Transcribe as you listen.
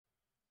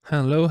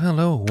Hello,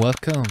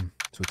 welcome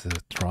to the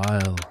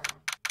trial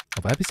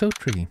of episode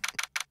 3.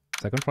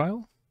 Second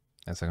trial?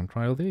 And second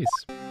trial this.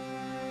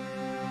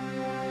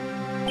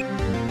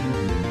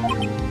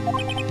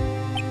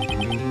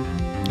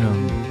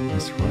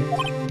 Mr.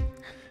 Wright?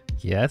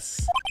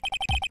 Yes?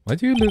 Why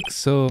do you look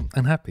so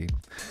unhappy?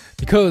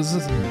 Because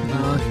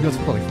you're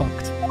totally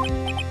fucked.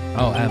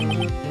 Oh,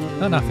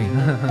 no, nothing.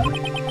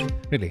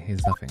 Really,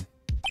 it's nothing.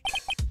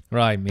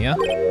 Right, Mia?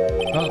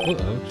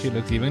 Oh, she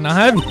looks even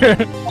happier.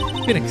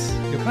 Phoenix,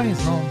 your client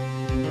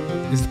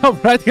is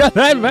not right here.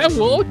 I'm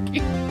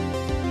walking.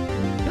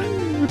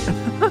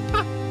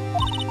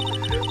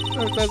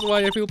 That's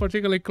why I feel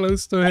particularly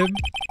close to him.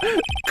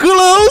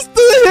 Close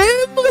to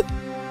him?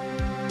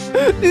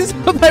 It's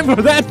not time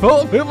for that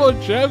people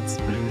jokes.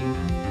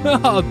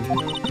 Oh,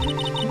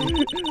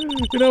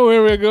 you know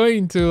where we're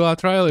going to our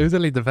trial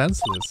usually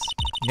defenseless.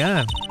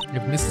 Yeah,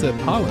 if Mr.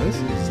 Powers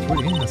is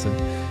truly innocent,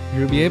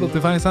 you'll be able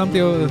to find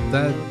something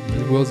that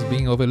was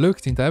being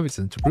overlooked in the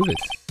evidence to prove it.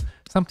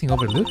 Something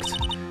overlooked?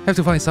 Have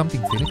to find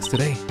something, Phoenix,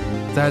 today.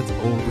 That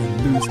or we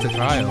lose the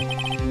trial.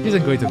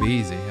 Isn't going to be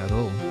easy at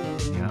all.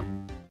 Yeah.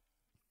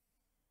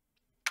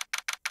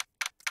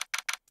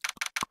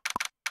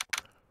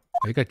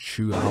 I got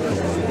chew alcohol.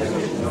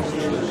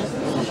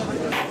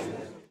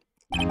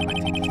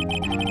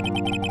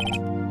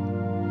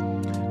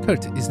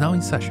 Court is now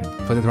in session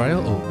for the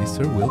trial of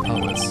Mr. Will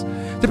Powers.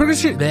 The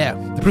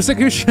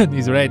prosecution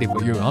is ready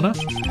for you, Honor.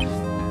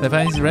 The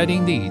defense is ready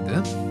indeed.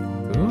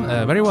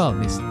 Very well,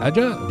 Mr.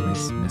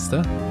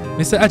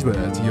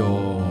 Edward,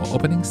 your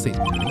opening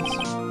statement,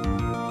 please.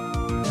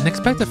 An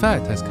unexpected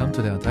fact has come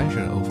to the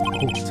attention of the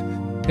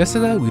court.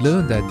 Yesterday, we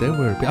learned that there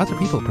were other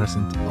people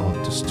present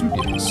at the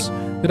studios.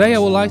 Today, I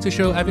would like to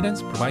show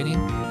evidence providing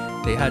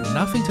they had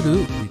nothing to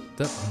do with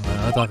the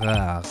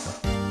murder.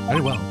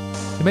 Very well.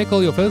 You may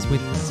call your first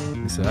witness,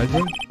 Mr.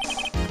 Edward.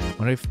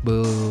 Or if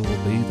will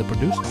be the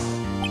producer.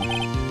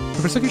 The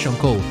prosecution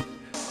called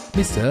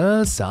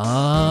Mr.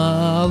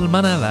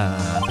 Salmanella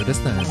to the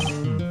stand.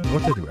 Or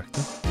the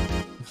director.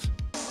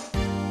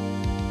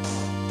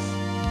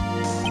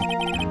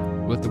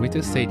 Will the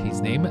witness state his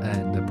name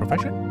and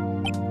profession?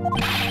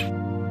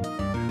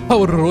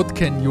 How rude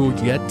can you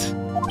get?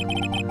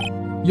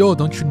 Yo,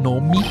 don't you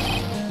know me?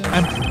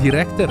 I'm the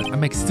director.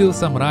 I'm still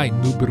samurai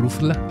noob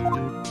rufla.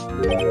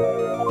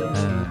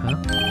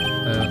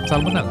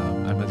 Salmonella.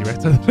 I'm the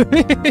director of the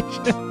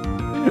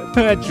television.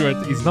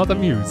 Edward is not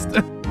amused.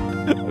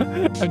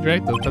 I'm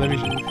director of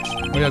television.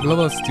 We are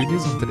global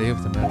studios on the day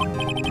of the murder.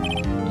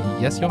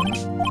 Yes, Your Honor?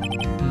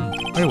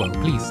 Very well,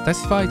 please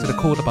testify to the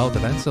court about the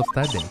events of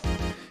that day.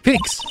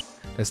 Phoenix!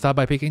 Let's start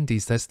by picking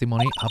this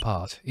testimony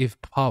apart. If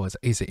Powers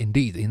is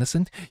indeed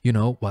innocent, you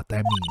know what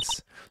that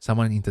means.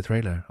 Someone in the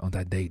trailer on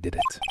that day did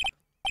it.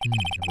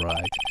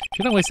 Right.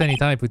 Shouldn't waste any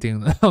time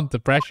putting on the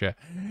pressure.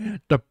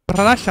 The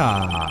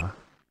pressure!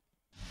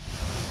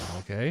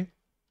 Okay.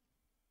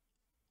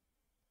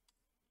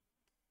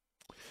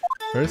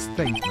 First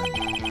statement.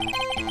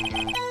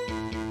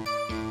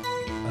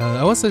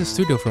 I was at the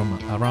studio from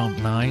around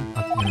 9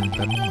 in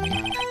the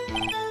morning.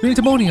 During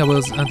the morning I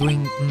was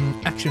doing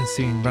action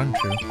scene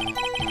run-through.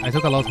 I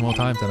took a lot more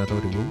time than I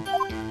thought it would.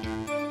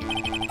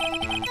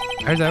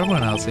 As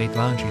everyone else ate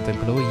lunch in the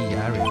employee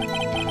area.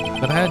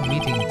 But I had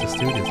meeting in the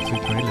studio,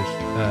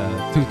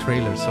 two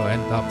trailers, so I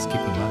ended up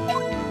skipping lunch.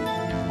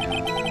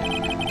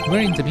 We were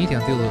in the meeting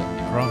until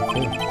around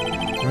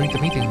 4. During the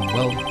meeting,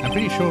 well, I'm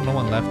pretty sure no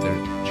one left their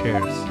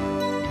chairs.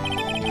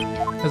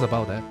 That's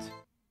about that.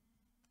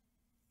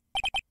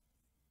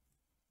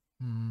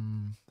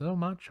 Not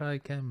much I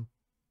can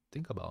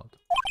think about.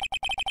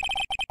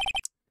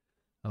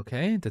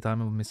 Okay, the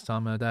time of Miss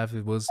Summer death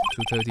was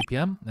 2:30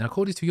 p.m. and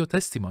according to your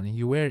testimony,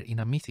 you were in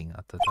a meeting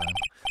at the time.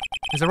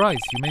 Mr.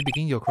 Wright, you may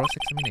begin your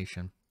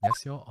cross-examination.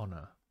 Yes, Your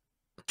Honor.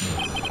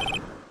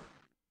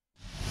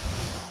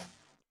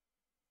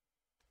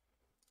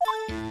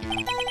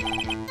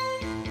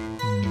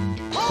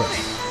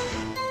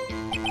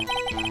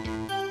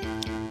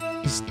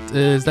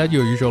 Is that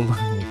your usual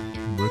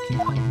working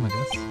time, I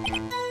guess?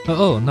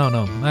 Oh,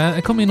 no.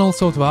 I come in all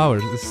sorts of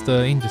hours. It's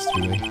the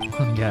industry way.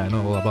 Yeah, I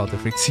know all about the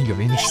friction of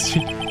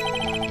industry.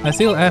 I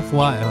still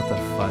FY... What the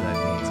fuck that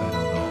means? I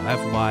don't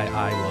know.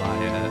 FYIY...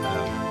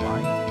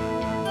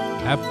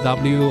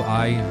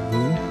 FWI...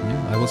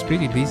 I was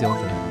pretty busy all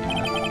the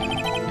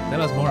time.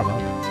 Tell us more about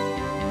that.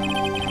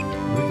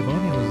 During the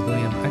morning I was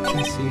doing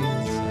action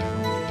scenes...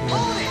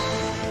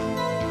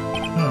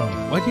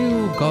 why do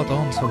you got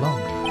on so long?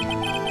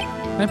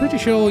 I'm pretty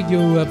sure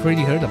you have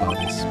already heard about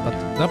this, but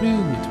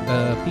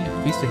WP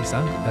twisted his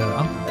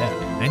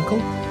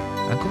ankle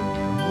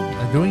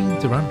during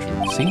the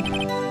run-through, see?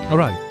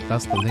 Alright,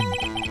 that's the limit.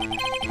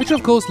 Which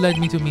of course led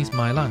me to miss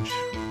my lunch.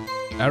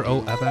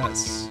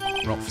 ROFS.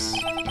 Rolling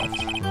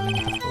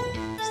to the floor.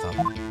 Stop.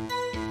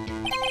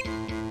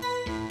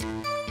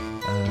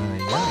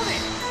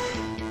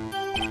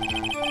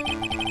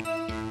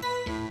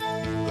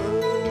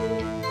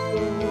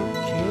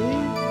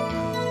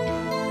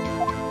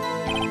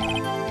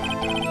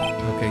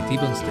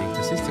 T-bone steak,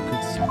 the sister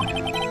cooks some.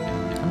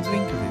 Come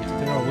drink of it.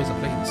 There are Star Wars are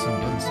playing is so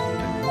good, so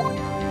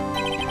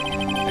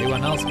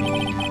everyone else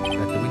meaning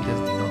that the winters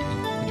did not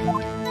eat with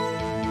me.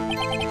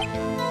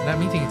 That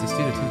meeting is to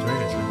steal the 2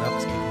 trailers when that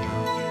was keeping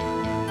much.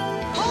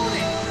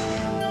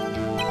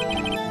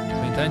 So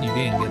in time you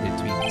didn't get the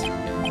tweet.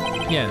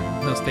 Yeah,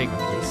 no steak at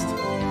least.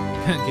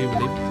 Can you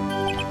believe it?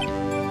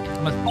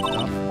 Must be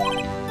tough.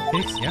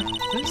 Pigs, yeah?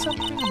 There's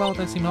something about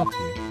that seem odd to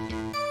you.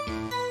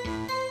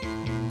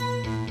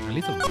 A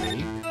little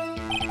vague.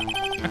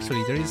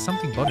 Actually, there is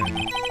something bothering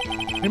me.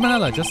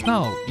 Rimanella, just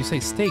now, you say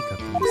steak at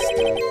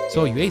least.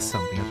 So you ate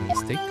something after the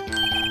steak?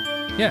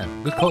 Yeah,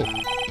 good call.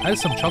 I have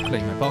some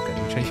chocolate in my pocket,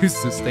 which I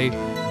used to stay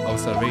of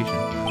starvation.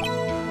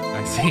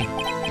 I see.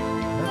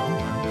 Oh,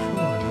 I'm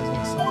sure I was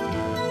on something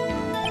there.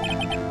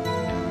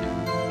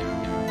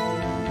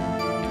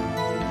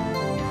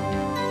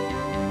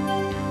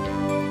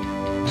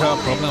 No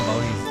problem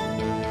about it.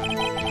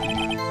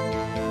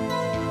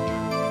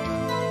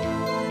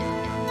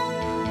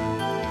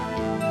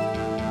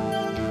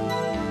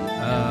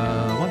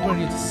 What were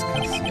you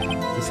discussing?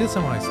 The Steel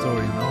Samurai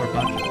story in our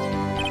budget.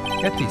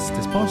 Get this,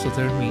 the sponsor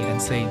turned me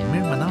and say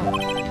Mirmanala.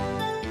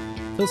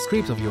 Those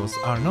scripts of yours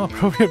are not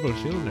appropriate for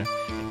children.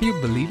 Can you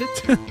believe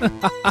it?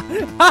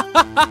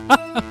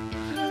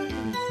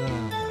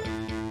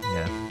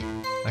 Yeah,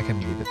 I can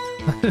believe it.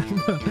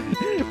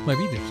 My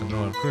videos are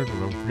not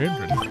appropriate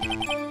for children.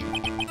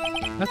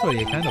 Actually,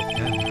 I kind of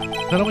can.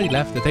 Nobody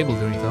left the table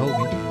during the whole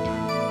meeting.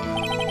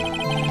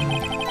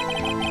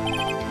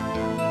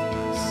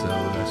 So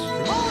that's true.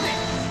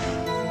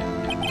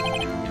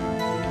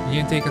 You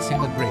didn't take a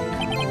single break.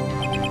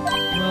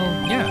 Well,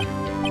 yeah,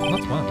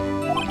 not one.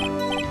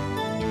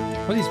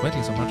 What is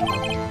waiting so much about?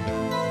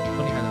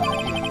 Only had an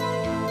idea.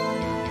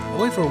 I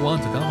wait for one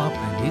to come up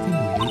and hit him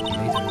with it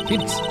later.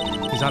 Phoenix!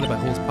 His alibi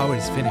holds power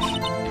is finished.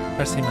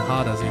 Press him as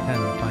hard as you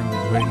can and find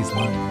where he's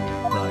lying.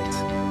 Right.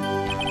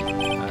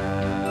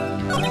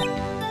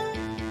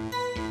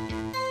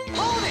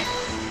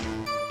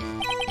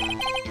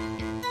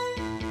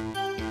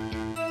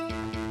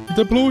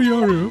 Deploy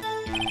area.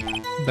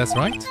 That's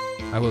right.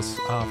 I was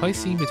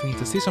fighting between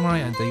the Steel Samurai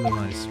and the evil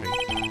magistrate.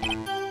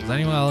 Was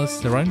anyone else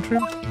the run through?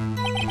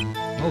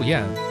 Oh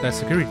yeah, that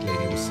security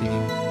lady was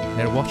sitting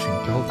there watching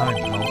the whole time.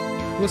 Well,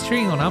 he was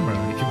cheering on Amber,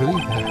 if you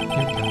believe that. You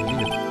can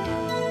believe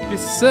it. He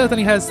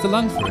certainly has the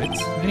lung for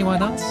it.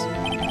 Anyone else?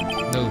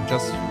 No,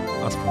 just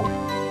us four.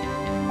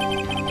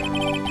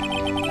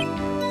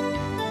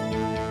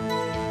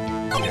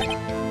 Yeah.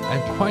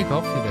 I'm quite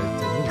confident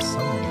there was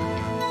someone.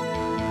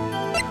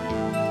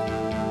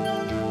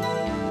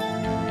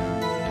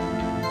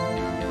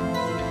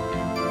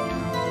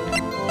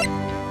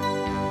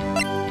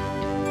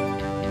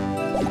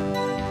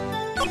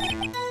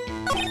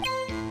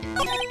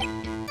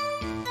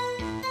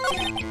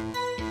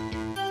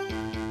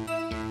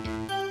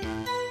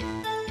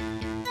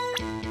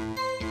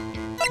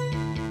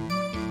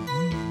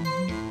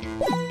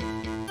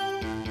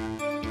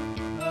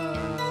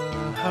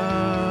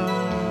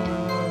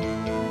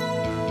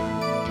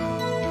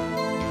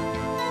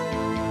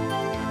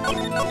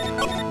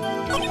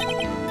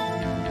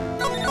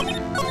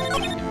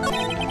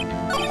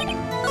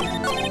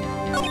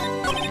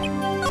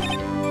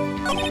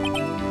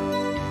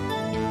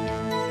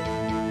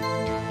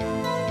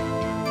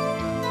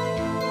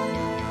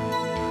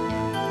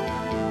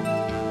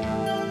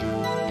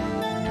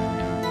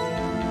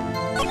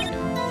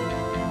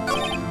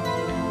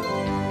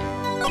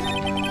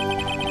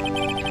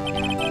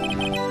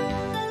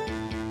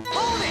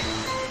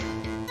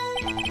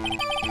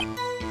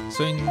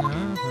 So in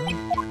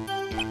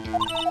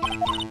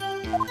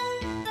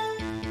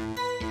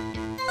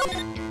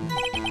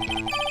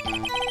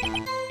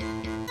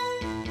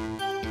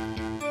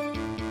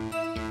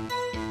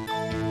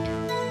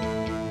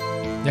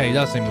yeah, it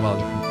does seem well.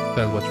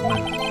 That's what you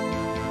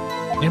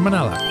meant. In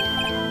Manila.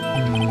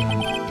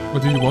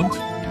 What do you want?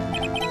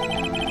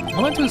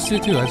 I went to the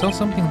studio. I saw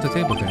something on the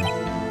table there.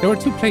 There were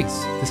 2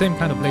 plates, the same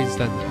kind of plates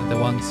that the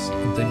ones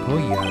in the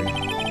employee area.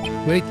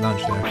 We ate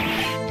lunch there.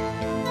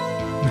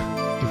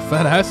 You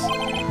fat ass?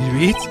 Did you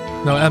eat?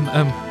 No,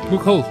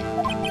 good call.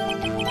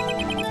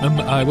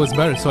 I was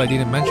better, so I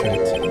didn't mention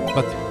it.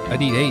 But I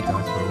did eat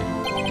after all.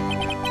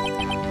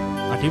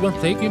 A Cuban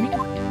steak, you mean?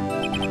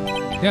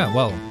 Yeah,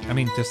 well, I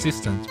mean, the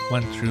assistant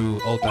went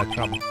through all that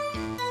trouble.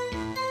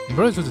 In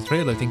brother to the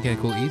trailer, thinking I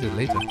could eat it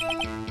later.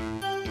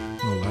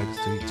 No likes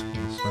to eat.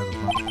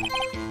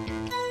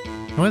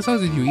 How much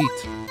did you eat?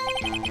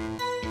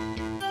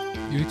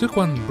 You took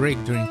one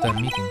break during that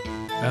meeting,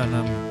 and I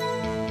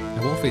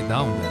wolfed it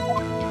down then.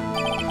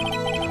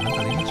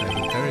 Mental image I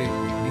will carry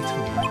with me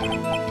too.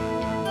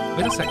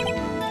 Wait a second.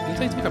 You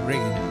say you took a break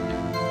in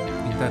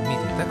that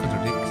meeting. That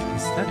contradicts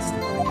his stats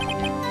story.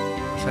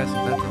 Besides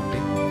that, on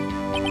paper.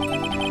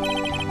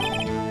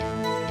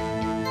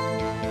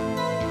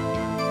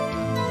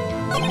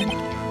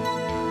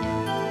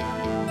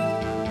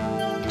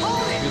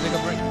 You take a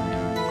break.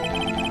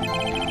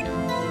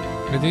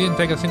 You didn't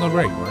take a single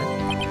break, right?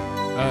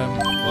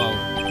 Well,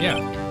 yeah.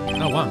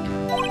 No one.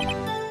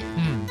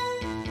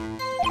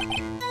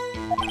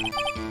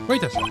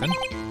 Wait a second.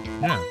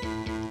 Yeah.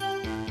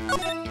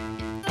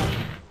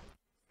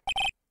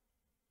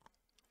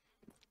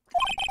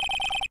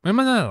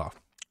 Manila,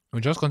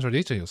 you just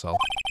contradicted yourself.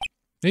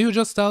 You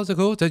just told the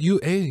court that you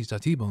ate a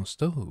T-bone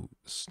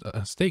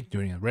steak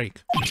during a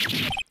break.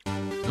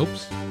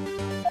 Oops.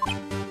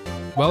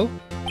 Well,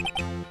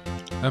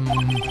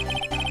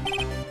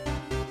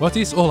 what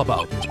is all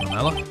about, Miss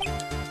Manila?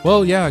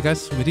 Well, yeah, I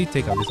guess we did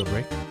take a little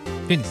break.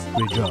 Phoenix,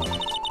 great job.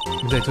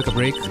 If they took a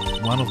break,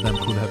 one of them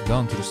could have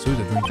gone to the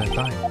studio during that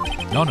time.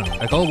 Your Honor,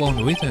 I call on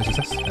the witness to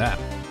testify.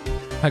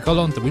 I call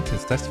on the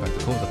witness to testify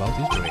to court about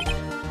this break.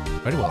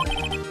 Very well.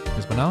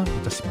 Miss Manila,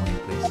 your testimony,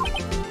 please.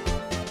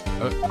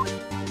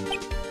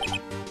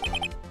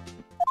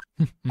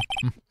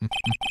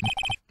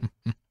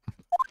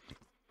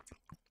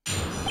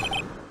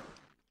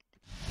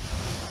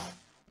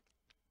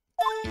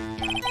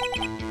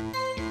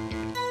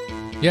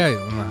 Yeah,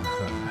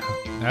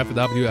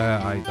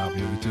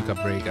 FWIW, we took a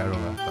break.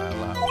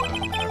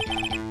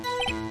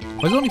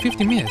 It was only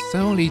 15 minutes,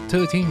 only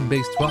 13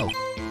 base 12.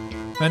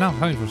 Enough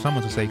time for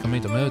someone to say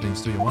commit a murder in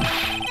Studio 1.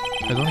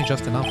 That's only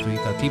just enough to eat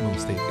a T-bone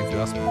steak, if you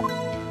ask me.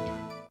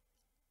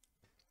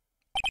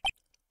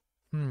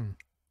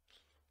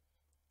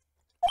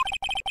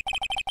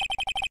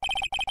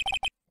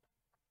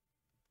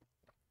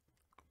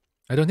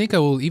 I don't think I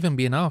will even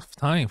be enough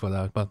time for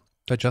that, but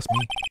that's just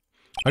me.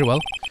 Very well.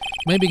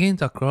 May begin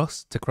the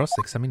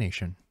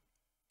cross-examination.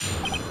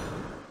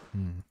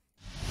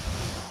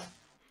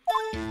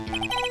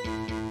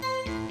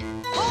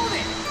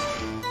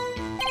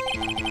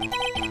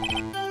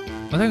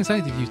 What time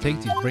exactly did you take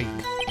this break? I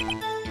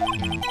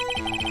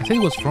think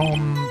it was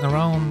from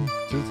around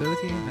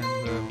 2:30 and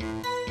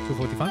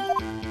 2:45?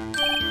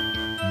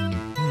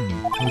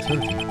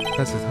 2:30.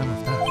 That's the time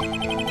of death. I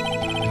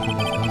could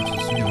have gone to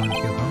Studio 1 and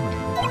kill Hammer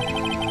and go back.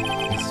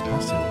 It's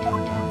possible, to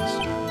be honest.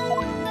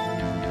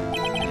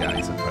 Yeah,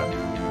 it's a trap.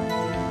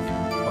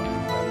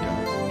 Fucking trap,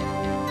 guys.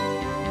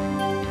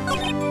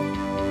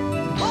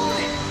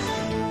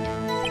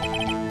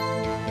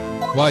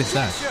 Why is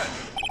that?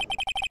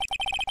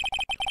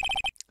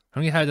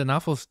 Have you had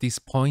enough of this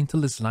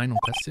pointless line of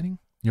questioning?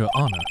 Your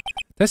Honor,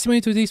 testimony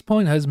to this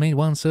point has made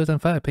one certain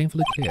fact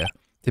painfully clear.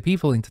 The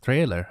people in the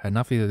trailer had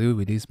nothing to do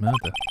with this murder.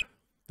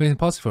 It was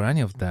impossible for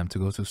any of them to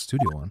go to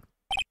Studio 1.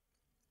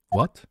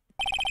 What?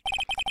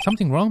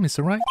 Something wrong,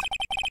 Mr. Wright?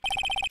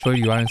 Sure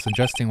you aren't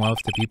suggesting one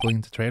of the people in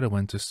the trailer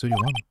went to Studio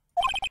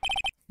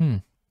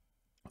 1?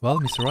 Well,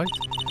 Mr. Wright?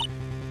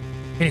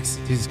 Phoenix,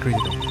 this is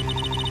critical.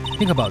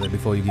 Think about it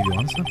before you give your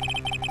answer.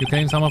 You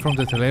claim someone from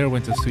the trailer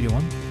went to Studio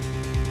 1?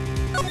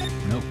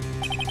 No.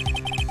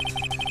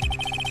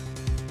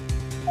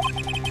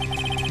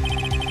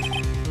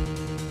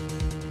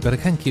 But I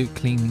can't keep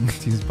claiming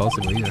this is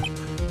possible either.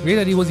 Agree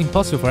that it was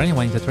impossible for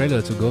anyone in the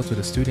trailer to go to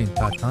the studio in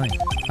that time.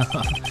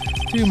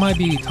 You might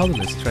be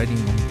toddlers treading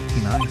on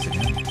thin ice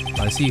again,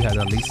 but I see you had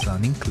at least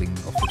an inkling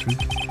of the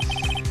truth.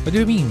 What do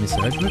you mean,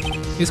 Mr. Edward?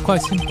 It's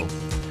quite simple.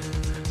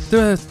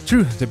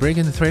 True, the break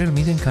in the trailer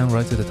meeting came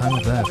right to the time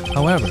of death.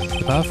 However,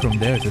 the path from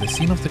there to the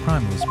scene of the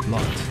crime was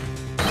blocked.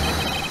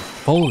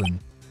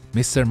 Fallen,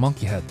 Mr.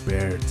 Monkeyhead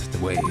bared the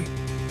way.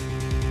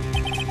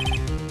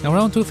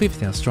 Around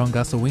 2:50, a strong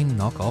gust of wind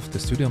knocked off the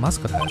studio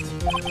mascot hat.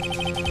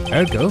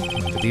 Ergo,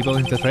 when the people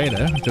in the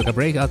trailer took a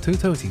break at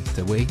 2:30,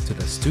 the way to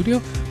the studio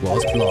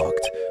was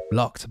blocked.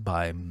 Blocked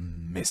by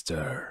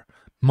Mr.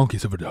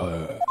 Monkey's over the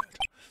head.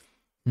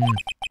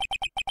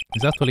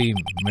 Is that actually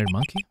Mere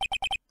Monkey?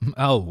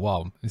 Oh,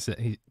 wow.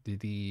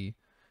 Did he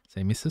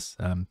say Mrs.?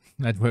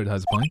 Edward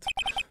has a point.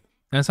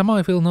 And somehow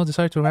I feel no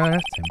desire to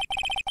arrest him.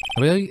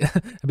 I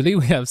believe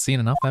we have seen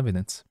enough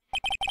evidence.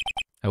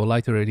 I would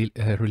like to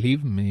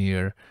relieve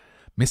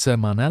Mr.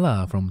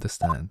 Manella from the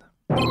stand.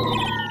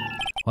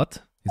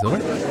 What? It's over?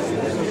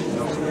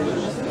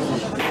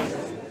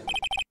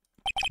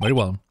 Very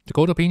well. The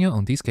court opinion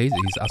on this case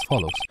is as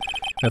follows.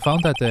 I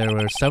found that there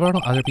were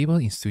several other people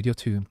in Studio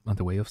 2 on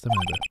the way of the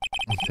murder.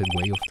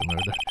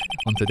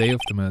 On the day of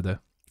the murder.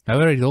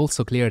 However, it's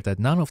also clear that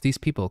none of these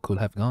people could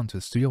have gone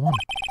to Studio 1.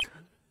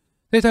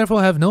 They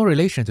therefore have no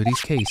relation to this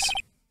case.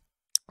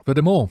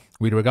 Furthermore,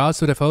 with regards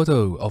to the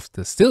photo of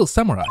the still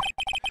samurai,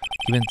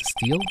 given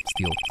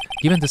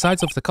the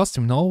size of the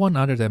costume, no one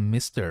other than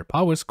Mr.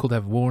 Powers could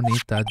have worn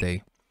it that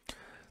day.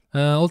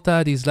 All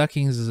that is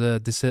lacking is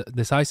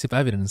decisive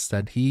evidence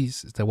that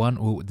he's the one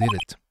who did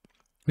it.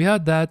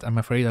 Without that, I'm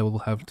afraid I will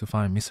have to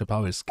find Mr.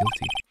 Powers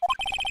guilty.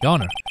 Your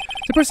Honor,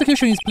 the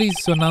prosecution is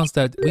pleased to announce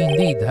that we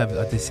indeed have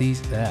a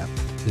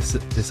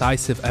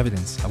decisive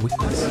evidence, a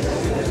witness.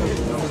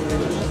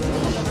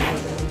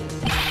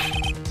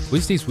 Who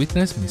is this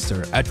witness,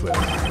 Mr. Edward?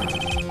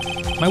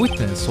 My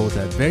witness saw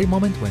that very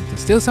moment when the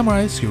still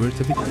samurai skewered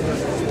the victim.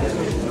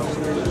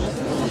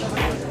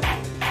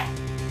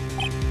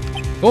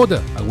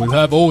 Order! I will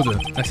have order.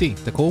 I see.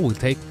 The court will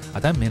take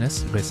a 10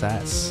 minutes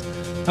recess,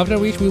 after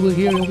which we will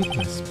hear your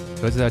witness.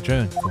 Let us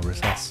adjourn for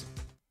recess.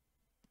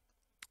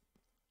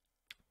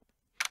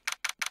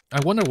 I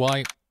wonder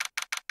why,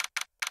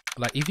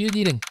 like, if you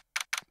didn't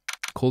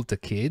call the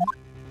kid,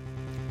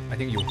 I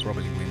think you'll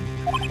probably win.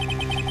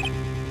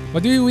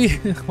 What do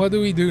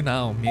we do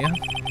now, Mia?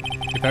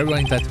 If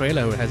everyone in that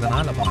trailer has an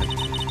alibi.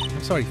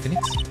 I'm sorry,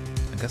 Phoenix.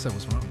 I guess I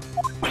was wrong.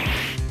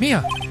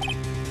 Mia!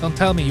 Don't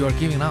tell me you are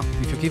giving up.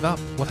 If you give up,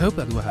 what hope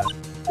do I have?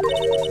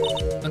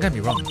 Don't get me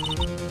wrong.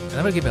 I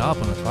never gave up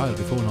on a trial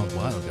before, not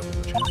while there was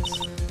a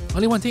chance.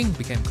 Only one thing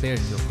became clear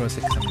in your first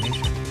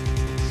examination.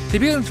 The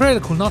Imperial Trail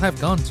could not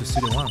have gone to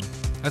Studio 1.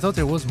 I thought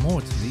there was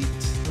more to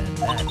it than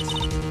that.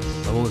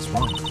 I was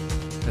wrong.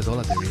 That's all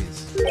that there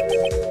is.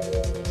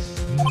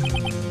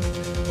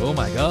 Oh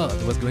my god,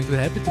 what's going to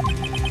happen to me?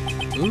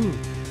 Ooh,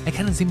 I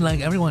kinda seem like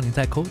everyone in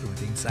that courtroom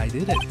thinks I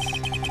did it.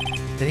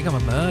 They think I'm a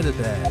murder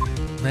dad.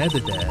 Murder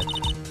dad.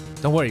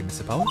 Don't worry,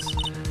 Mr. Powers.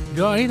 If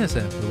you are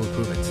innocent, we will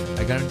prove it.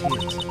 I guarantee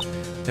it.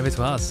 Leave it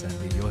to us and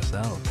be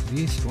yourself.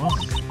 Be strong.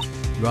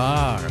 You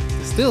are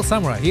the still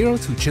samurai hero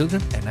to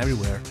children and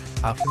everywhere,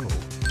 after all.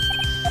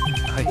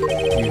 Hi,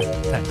 you.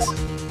 Thanks.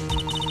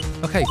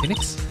 Okay,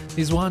 Phoenix.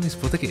 This one is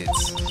for the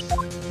kids.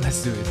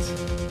 Let's do it.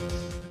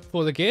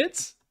 For the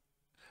kids?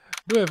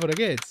 Do it for the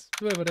kids.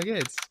 Do it for the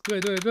kids. Do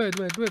it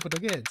for the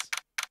kids.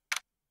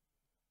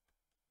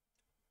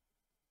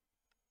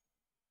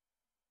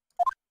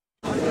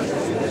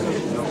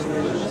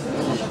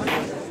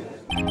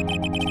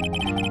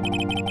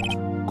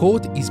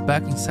 Court is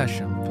back in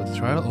session for the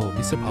trial of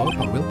Mr. Power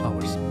or Will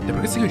Powers. The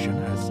prosecution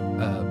has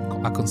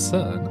a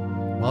concern.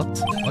 What?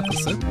 What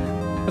concern?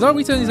 As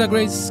Wheaton is a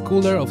great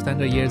schooler of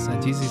tender years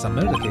and this is a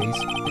murder case.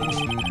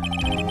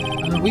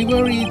 We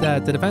worry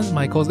that the defense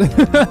might cause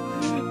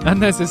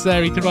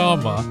unnecessary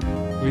trauma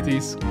with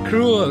his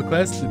cruel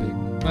questioning.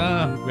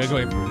 We're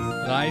going for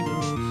it, right?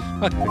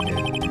 Fuck the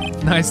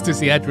kid. Nice to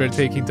see Edward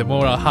taking the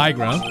moral high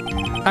ground.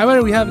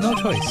 However, we have no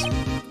choice.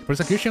 The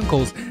prosecution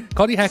calls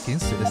Cody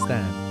Hackins to the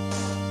stand.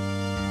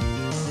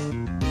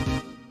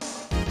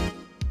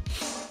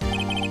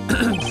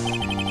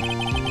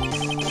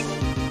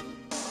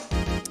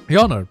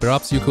 Your Honor,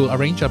 perhaps you could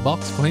arrange a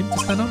box for him to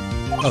stand on?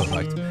 Oh,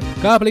 right.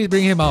 God, please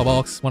bring him our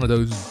box. One of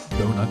those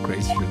donut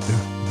crates should do.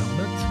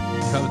 Donut?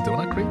 You have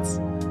donut crates?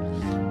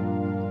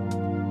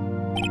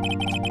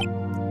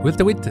 With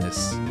the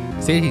witness.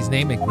 Say his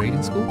name at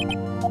grading school?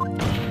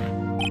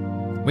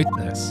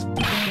 Witness.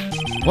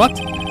 What?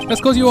 That's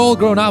because you're all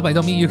grown up. I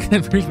don't mean you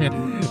can push me.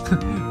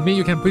 mean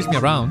you can push me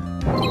around.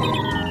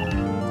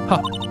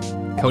 Huh.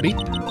 Cody,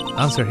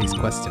 answer his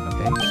question,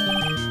 okay?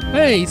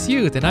 Hey, it's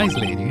you, the nice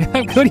lady.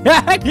 I'm Cody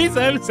Hackins.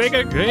 I'm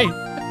second grade.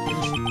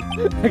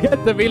 I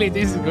get the feeling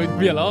this is going to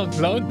be a long,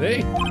 long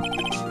day.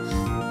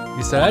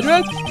 Mr.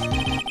 Edward?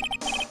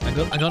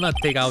 I'm gonna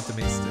take out the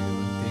Mr.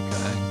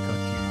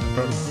 I'm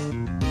probably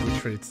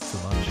butcher it too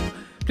much.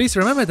 Please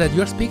remember that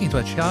you are speaking to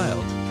a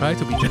child. Try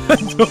to be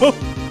gentle.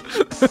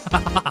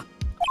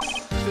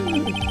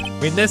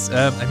 Witness,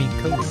 Cody.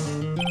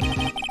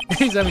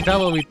 He's having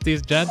trouble with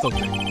this gentle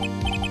thing.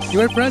 You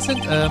were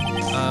present,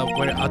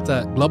 we're at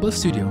the Global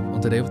Studio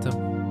on the day of the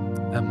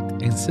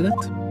incident.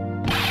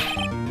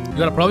 You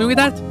got a problem with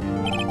that?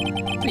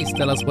 Please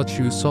tell us what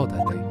you saw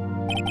that day.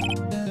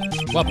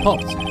 What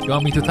popped? You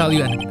want me to tell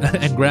you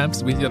and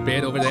Gramps with your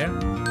bed over there?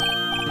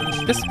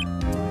 Yes.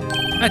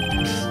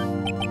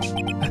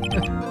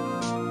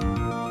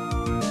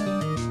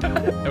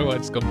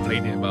 Everyone's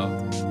complaining about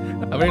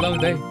a very long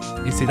day.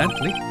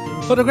 Incidentally,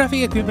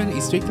 photographic equipment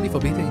is strictly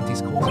forbidden in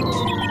this court.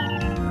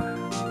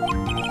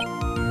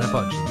 An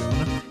apology, Your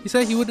Honor. He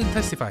said he wouldn't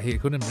testify, he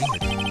couldn't bring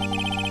it.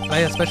 I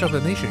have special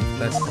permission if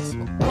that's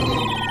possible.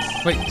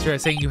 Wait, so you're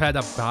saying you had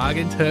a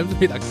bargain terms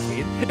with a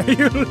kid and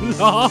you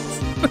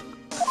lost?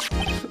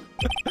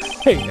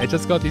 Hey, I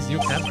just got this new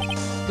camera.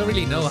 Don't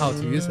really know how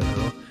to use it at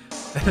all.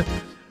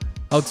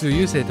 How to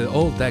use it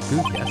all that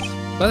good yet.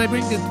 But I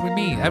bring it with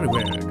me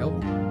everywhere I go.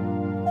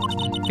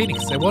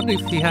 Phoenix, I wonder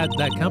if he had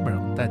that camera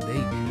on that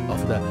day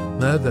of the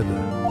murder.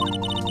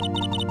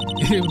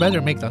 You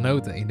better make a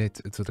note in it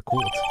to the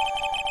court.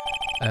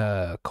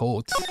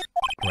 Court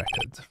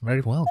record.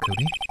 Very well,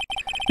 Cody.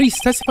 Please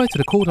testify to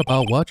the court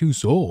about what you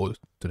saw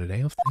to the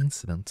day of the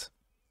incident.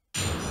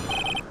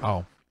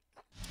 Oh.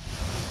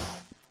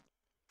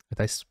 It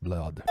tastes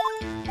blood.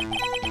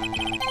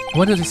 I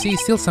wanted to see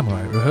Steel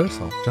Samurai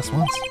rehearsal just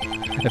once.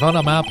 I found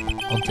a map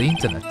on the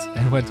internet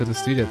and went to the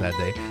studio that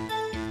day.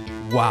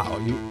 Wow,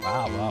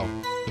 wow.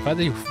 The fact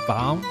that you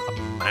found a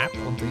map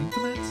on the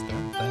internet,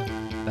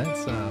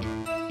 that's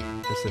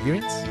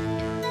perseverance.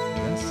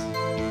 Yes.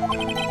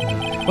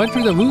 Went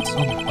through the woods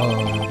through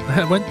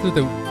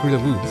the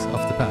woods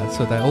of the path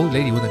so that old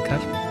lady wouldn't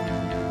catch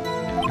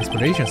me.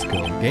 Inspiration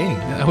skill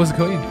gained. I was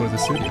going for the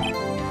studio.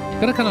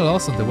 Got kinda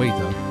lost on the way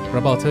though. For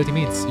about 30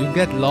 minutes, you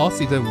get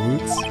lost in the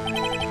woods.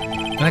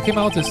 When I came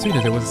out of the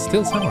studio, there was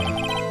still samurai.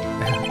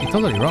 It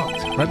totally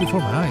rocked. Right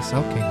before my eyes,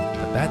 out came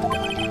the bad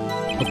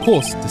guy. Of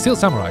course, the Steel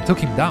Samurai took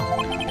him down.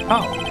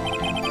 How?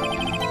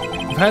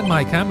 If I had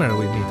my camera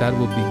with me, that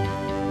would be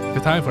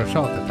the time for a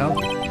shot, I tell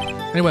you.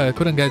 Anyway, I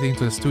couldn't get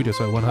into the studio,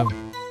 so I went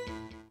home.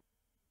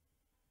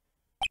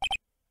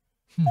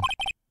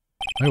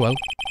 Very well.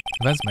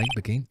 Events may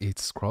begin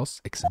its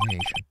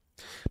cross-examination.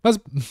 Must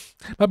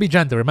be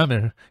gentle,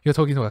 remember, you're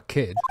talking to a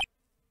kid.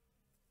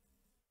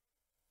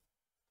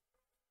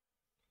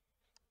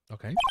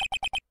 Okay.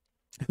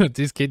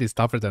 This kid is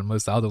tougher than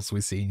most adults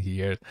we see in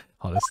here,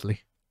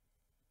 honestly.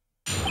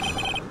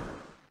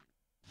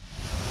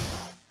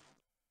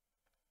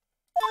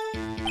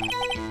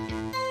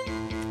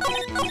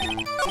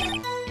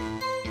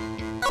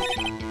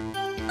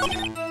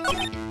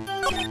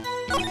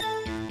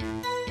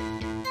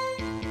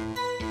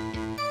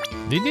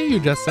 Didn't you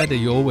just say that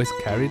you always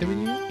carry them with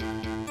you?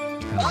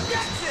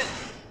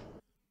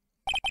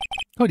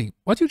 Cody,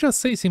 what you just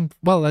say seemed,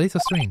 well, a little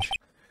strange.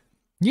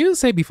 You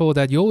said before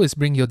that you always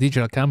bring your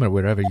digital camera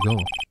wherever you go.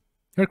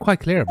 You're quite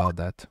clear about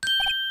that.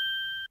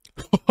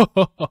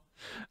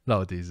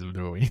 No, this is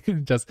annoying.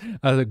 Just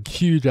a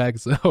huge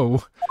axe.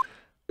 Oh.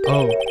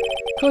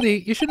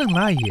 Cody, you shouldn't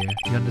lie here.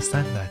 You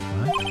understand that,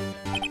 right?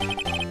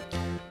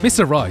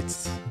 Mr.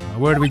 Wright, a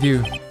word with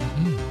you.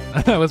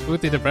 I was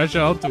putting the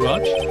pressure on too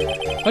much.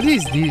 What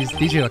is this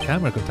digital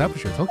camera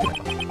contraption you're talking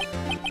about?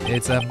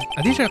 It's a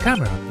digital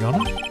camera, Your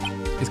Honor.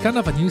 It's kind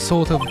of a new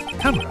sort of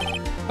camera.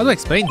 How do I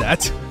explain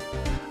that?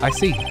 I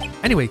see.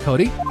 Anyway,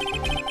 Cody,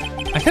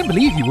 I can't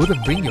believe you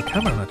wouldn't bring your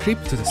camera on a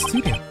trip to the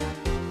studio.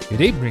 You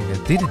did bring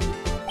it, didn't you?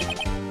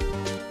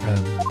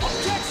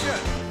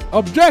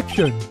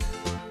 Objection!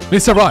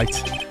 Mr. Wright,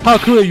 how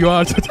cruel you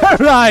are to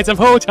terrorize a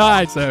poor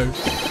child, sir.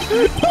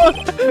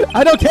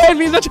 I don't care if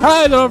he's a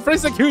child or a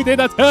prosecuting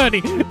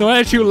attorney, nor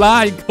else you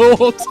lie in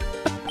court.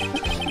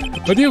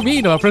 What do you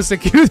mean, or a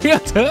prosecuting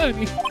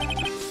attorney?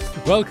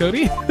 Well,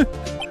 Cody.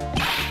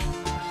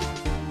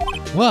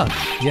 What?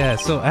 Yeah,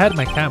 so I had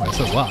my camera,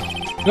 so what?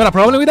 You got a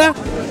problem with that?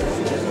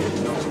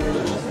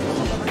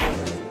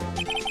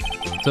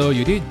 So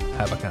you did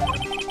have a camera.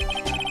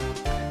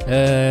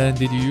 And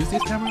did you use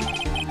this camera?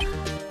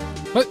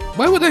 But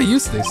why would I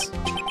use this?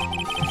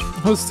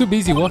 I was too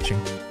busy watching.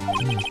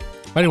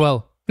 Very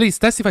well. Please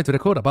testify to the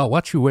court about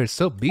what you were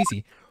so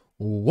busy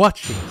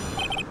watching.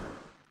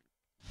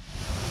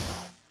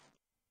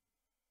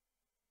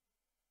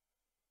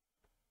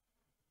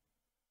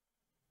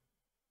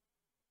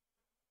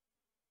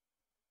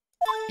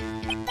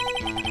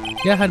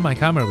 Yeah, I had my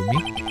camera with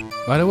me,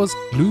 but I was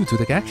glued to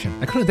the action.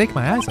 I couldn't take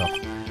my eyes off.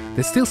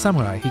 The still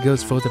samurai, he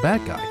goes for the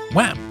bad guy.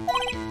 Wham!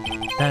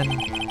 Then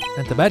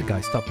the bad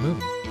guy stopped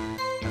moving.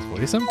 That's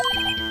worrisome.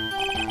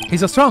 He's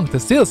so strong, the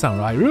still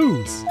samurai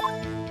rules!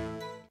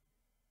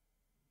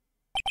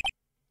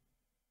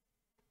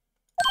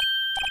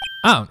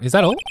 Ah, is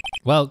that all?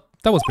 Well,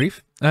 that was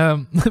brief.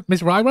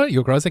 Miss Ryra,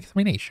 your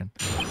cross-examination.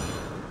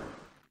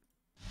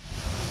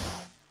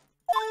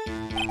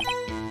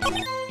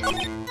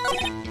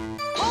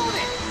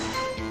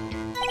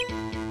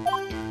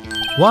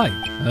 Why?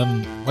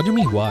 What do you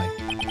mean, why?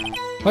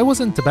 Why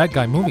wasn't the bad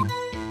guy moving?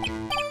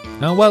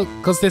 Well,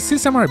 because the still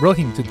samurai brought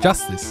him to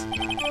justice.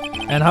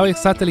 And how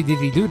exactly did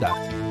he do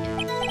that?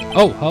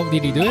 Oh, how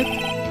did he do it?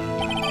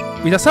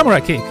 With a samurai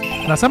kick,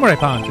 and a samurai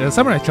punch, and a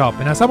samurai chop,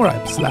 and a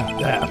samurai slap.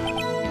 Yeah.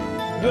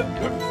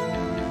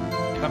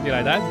 Something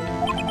like that.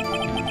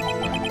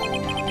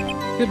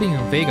 You're being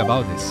vague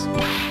about this.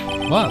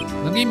 What?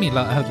 Don't give me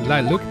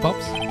like look,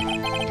 Pops.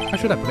 How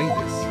should I play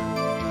this?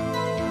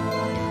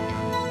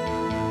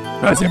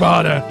 Pressing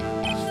border!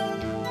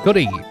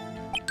 Goody!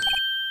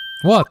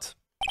 What?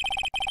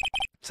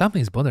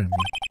 Something's bothering me.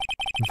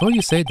 Before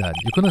you said that,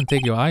 you couldn't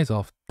take your eyes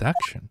off the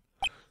action.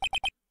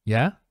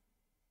 Yeah?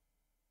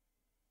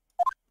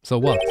 So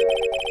what?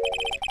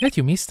 Yet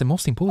you missed the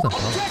most important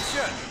part.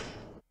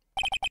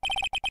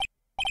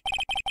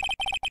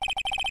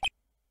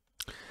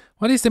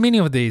 What is the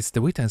meaning of this?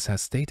 The witness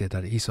has stated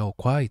that he saw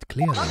quite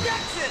clearly.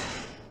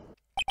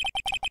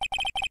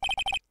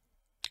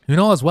 You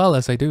know as well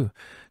as I do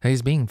that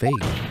he's being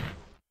vague.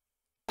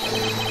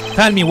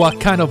 Tell me what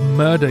kind of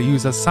murder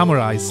uses a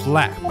samurai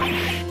slap?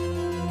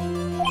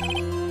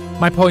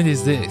 My point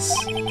is this.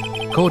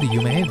 Cody,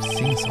 you may have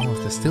seen some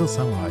of the still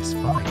samurais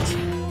fight,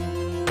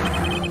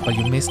 but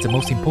you missed the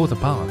most important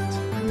part,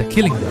 the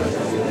killing blow.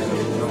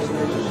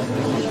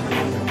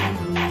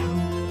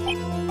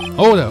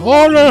 Order!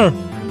 Order!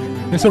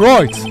 Mr.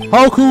 Wright,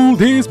 how could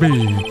this be?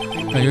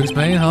 Can you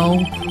explain how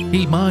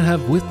he might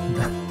have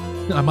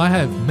I might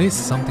have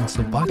missed something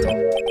so vital?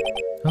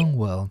 Oh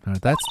well,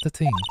 that's the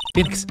thing.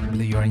 Phoenix, I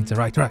believe you are in the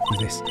right track with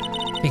this.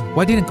 Think,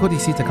 why didn't Cody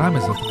see the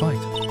climax of the fight?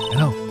 I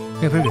know,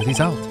 we have figured this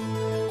out.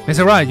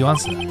 Mr. Wright, you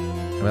answer.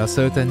 We are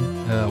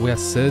certain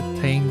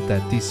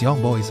that this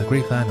young boy is a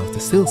great fan of the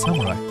still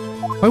samurai.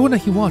 Why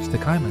wouldn't he watch the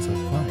climax of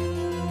the fight?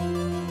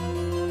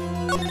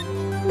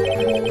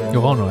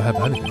 Your Honor, I have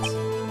evidence.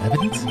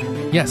 Evidence?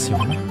 Yes, Your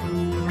Honor.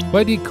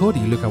 Why did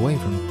Cody look away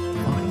from the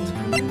fight?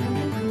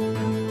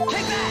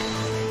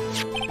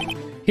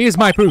 Here's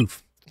my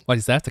proof. What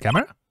is that, the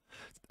camera?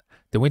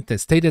 The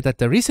witness stated that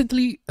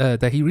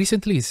he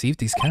recently received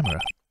this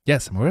camera.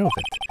 Yes, I'm aware of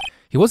it.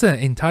 He wasn't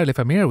entirely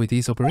familiar with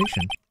this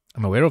operation.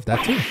 I'm aware of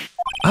that too.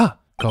 Ah,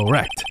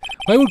 correct.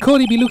 Why would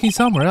Cody be looking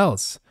somewhere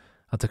else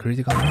at the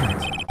critical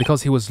moment?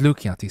 Because he was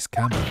looking at his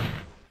camera.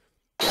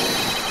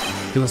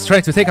 He was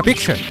trying to take a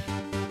picture.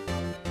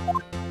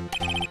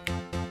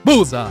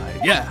 Bullseye,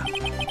 yeah.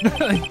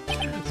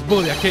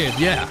 Bully a kid,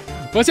 yeah.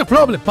 What's your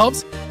problem,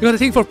 Pops? You got a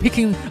thing for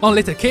picking on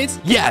little kids?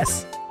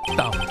 Yes.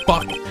 The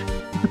fuck?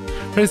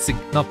 Pressing,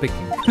 not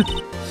picking.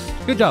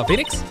 Good job,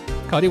 Phoenix.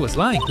 Cody was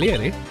lying,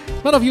 clearly.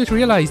 None of you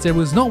realized there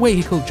was no way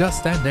he could just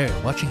stand there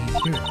watching his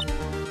hero.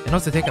 And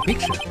not to take a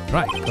picture.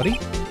 Right, Cody?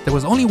 There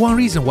was only one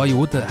reason why you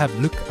would have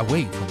looked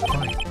away from the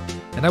fight.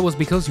 and that was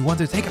because you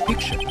wanted to take a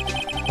picture.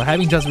 But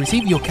having just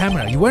received your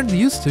camera, you weren't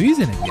used to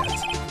using it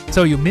yet.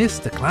 So you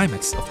missed the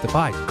climax of the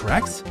fight,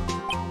 correct?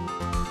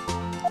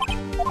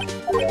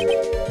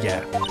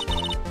 Yeah.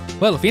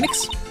 Well,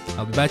 Phoenix,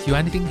 I'll bet you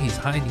anything he's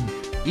hiding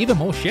even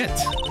more shit.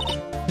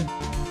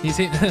 He's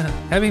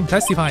have him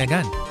testify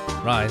again.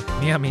 Right,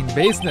 me, I mean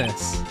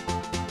business.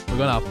 We're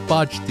gonna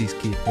fudge this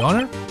kid. Your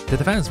Honor, the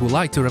defense would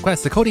like to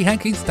request the Cody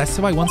Hankins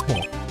testify once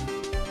more.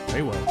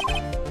 Very well.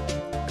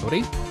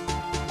 Cody?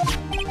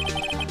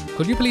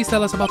 Could you please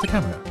tell us about the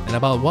camera and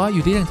about why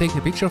you didn't take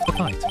the picture of the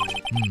fight?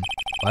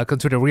 Welcome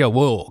to the real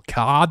world,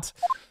 card.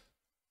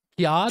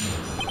 Card?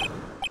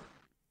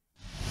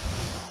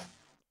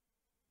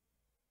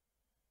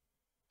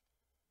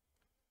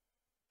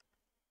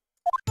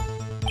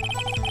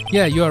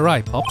 Yeah, you are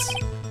right, Pops.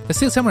 The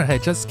Steel Samurai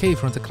had just escaped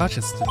from the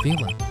clutches to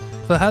Finland,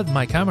 so I had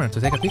my camera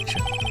to take a picture,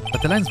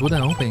 but the lens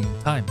wouldn't open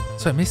in time,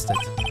 so I missed it.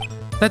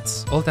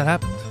 That's all that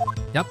happened.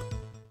 Yup.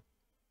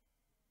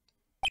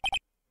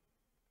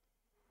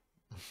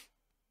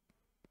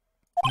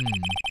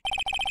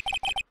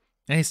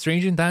 Any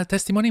strange in that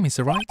testimony,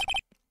 Mr. Wright?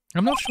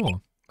 I'm not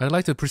sure, but I'd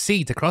like to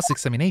proceed to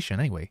cross-examination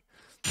anyway.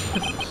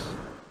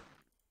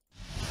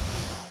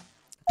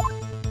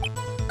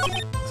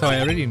 So I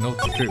already know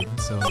the truth,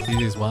 so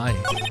this is why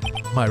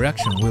my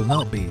reaction will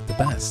not be the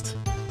best.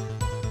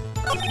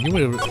 You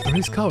will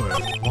discover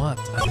what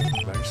I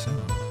mean very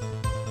soon.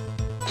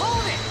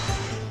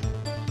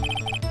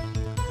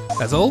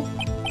 That's all?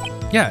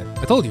 Yeah,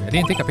 I told you, I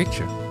didn't take a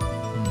picture.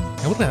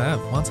 I would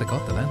have once I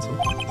got the lens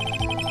open.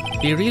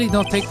 Did he really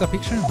not take the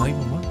picture? Not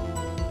even one?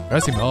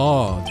 That's him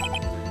odd.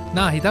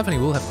 Nah, he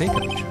definitely will have taken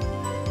a picture.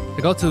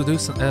 I got to do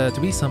to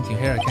be something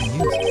here I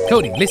can use.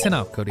 Cody, listen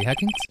up, Cody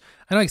Hankins.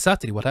 I know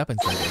exactly what happened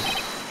that day.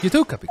 You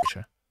took a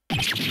picture.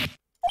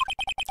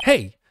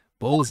 Hey,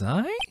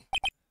 bullseye?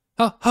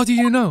 How do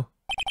you know?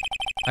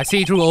 I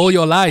see through all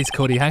your lies,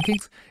 Cody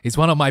Hankins. It's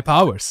one of my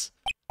powers.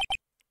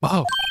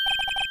 Wow,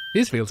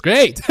 this feels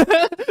great.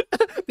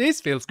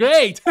 This feels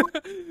great.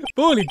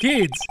 Bully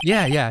kids.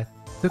 Yeah,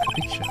 took a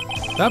picture.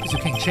 Perhaps you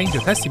can change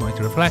your testimony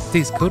to reflect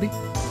this, Cody.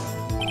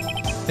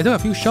 I took a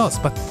few shots,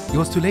 but it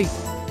was too late,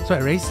 so I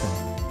erased them.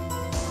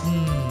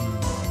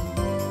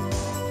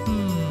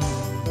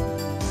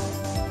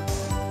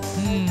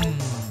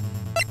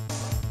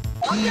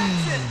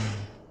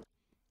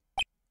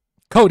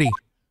 Cody!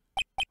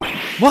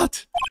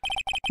 What?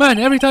 Man,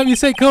 every time you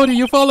say Cody,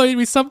 you follow it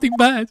with something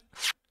bad.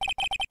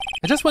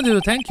 I just wanted to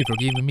thank you for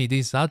giving me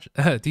this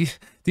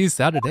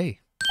Saturday.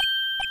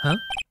 Huh?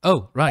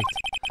 Oh, right.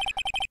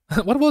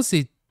 What was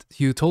it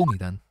you told me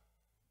then?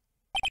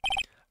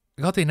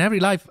 I got in every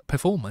live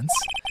performance.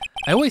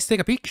 I always take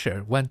a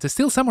picture when the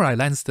Steel Samurai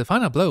lands the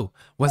final blow.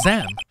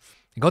 Wazam!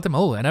 I got them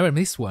all, I never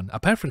missed one. A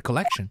perfect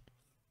collection.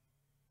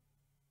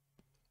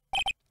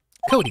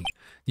 Cody,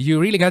 did you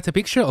really get a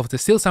picture of the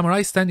Steel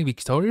Samurai standing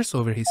victorious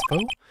over his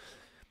foe?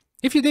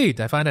 If you did,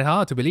 I find it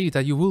hard to believe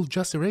that you will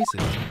just erase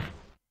it.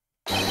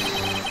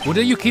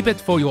 Wouldn't you keep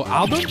it for your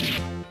album?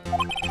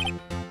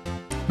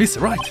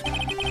 Mr.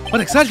 Wright,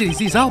 what exactly is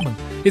this album?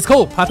 It's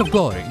called Path of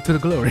Glory to the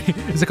Glory.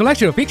 It's a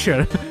collection of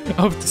pictures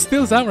of the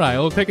Steel Samurai,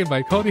 all taken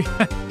by Cody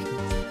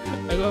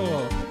Hankins. I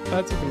love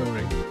Path of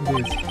Glory.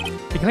 It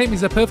is. The claim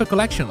is a perfect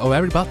collection of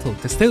every battle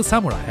the Steel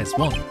Samurai has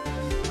won.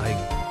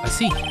 I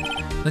see.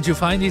 Don't you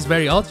find this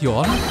very odd,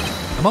 Your Honor?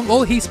 Among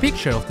all his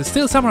pictures of the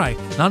Steel Samurai,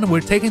 none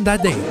were taken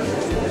that day.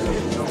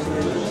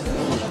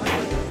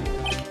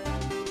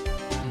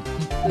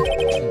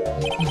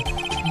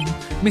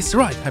 Mr.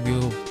 Wright, have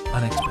you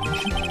an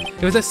explanation?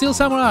 If the Steel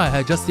Samurai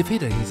had just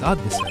defeated his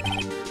adversary,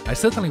 I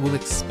certainly would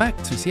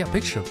expect to see a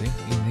picture of him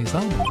in his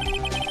album.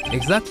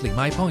 Exactly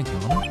my point,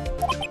 Your Honor.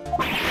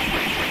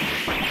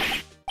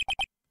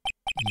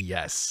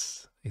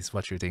 Yes, is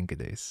what you think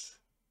it is.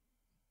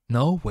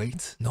 No,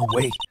 wait, no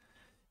way.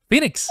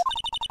 Phoenix!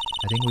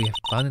 I think we have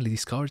finally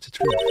discovered the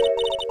truth.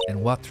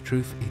 And what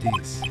truth it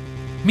is.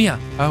 Mia,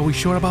 are we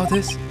sure about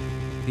this?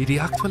 Did he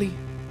actually?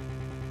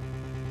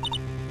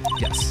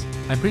 Yes,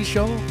 I'm pretty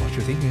sure what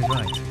you're thinking is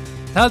right.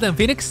 Tell them,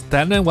 Phoenix,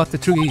 tell them what the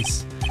truth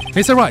is.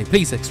 Mr. Wright,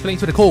 please explain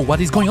to the court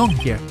what is going on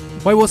here.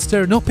 Why was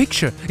there no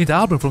picture in the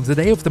album from the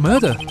day of the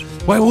murder?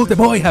 Why would the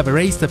boy have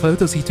erased the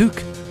photos he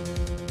took?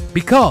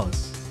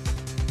 Because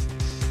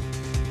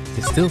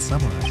the Steel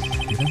Samurai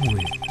didn't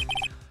win.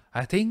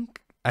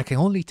 I can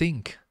only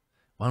think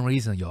one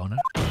reason, Your Honor.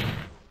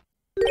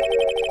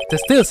 The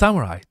Steel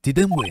Samurai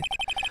didn't win.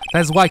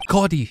 That's why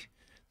Cody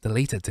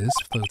deleted those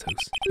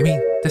photos. You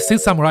mean the Steel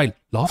Samurai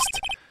lost?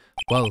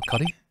 Well,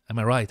 Cody, am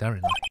I right,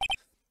 aren't I?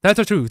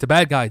 That's true, the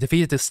bad guy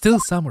defeated the Steel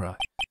Samurai.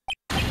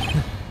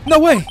 No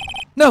way!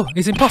 No,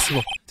 it's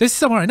impossible. The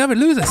Steel Samurai never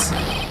loses.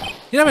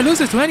 He never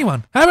loses to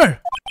anyone,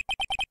 ever!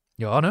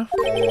 Your Honor,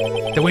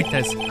 the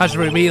witness has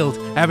revealed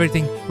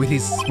everything with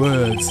his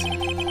words.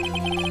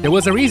 There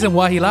was a reason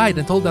why he lied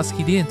and told us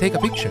he didn't take a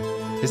picture.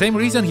 The same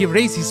reason he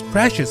erased his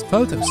precious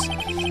photos.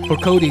 For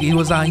Cody, it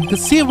was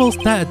inconceivable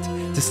that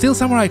the Steel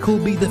Samurai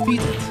could be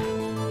defeated.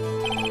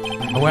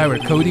 However,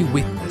 Cody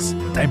witnessed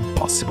the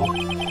impossible.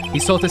 He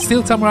saw the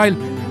Steel Samurai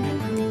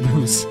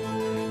lose.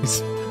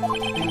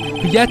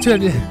 Yet to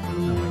admit...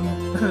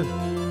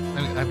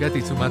 I'm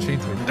getting too much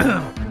into it.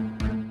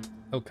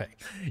 Okay.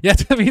 Yet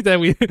to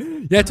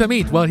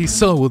admit what he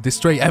saw will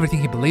destroy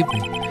everything he believed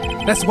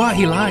in. That's why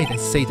he lied and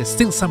said the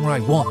Steel Samurai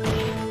won.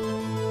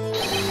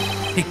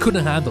 He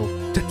couldn't handle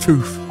the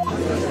truth.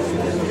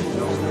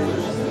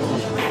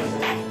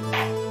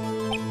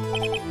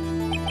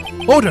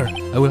 Order!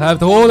 I will have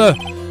the order!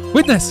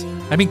 Witness!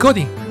 I mean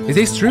Cody, is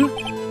this true?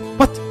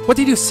 What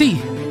did you see?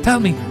 Tell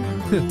me.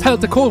 Tell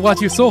the court what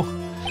you saw.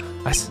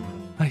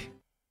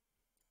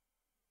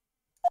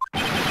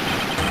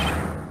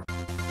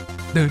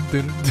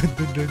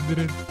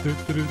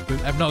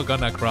 I'm not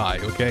gonna cry,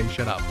 okay?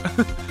 Shut up.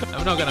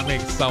 I'm not gonna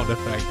make sound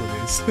effect for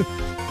this.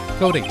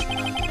 Cody,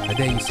 the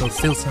day you saw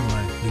Steel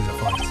Samurai lose a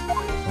fight,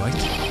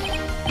 right?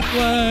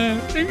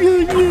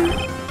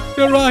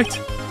 You're right.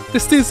 The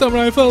Steel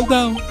Samurai fell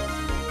down.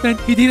 Then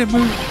he didn't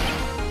move.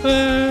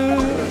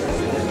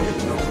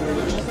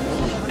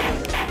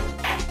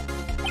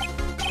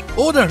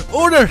 Order!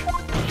 Order!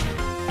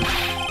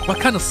 What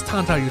kind of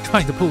stunt are you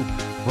trying to pull?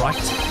 Right?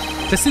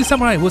 The Steel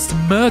Samurai was the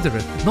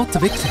murderer, not the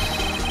victim.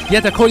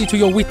 Yet according to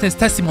your witness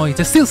testimony,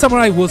 the Steel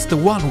Samurai was the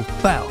one who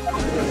fell.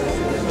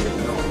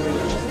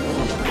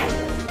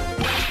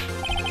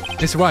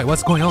 Mr. Wright,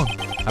 what's going on?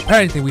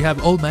 Apparently we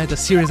have all made a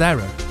serious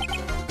error.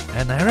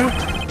 An error?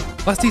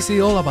 What's this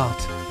all about?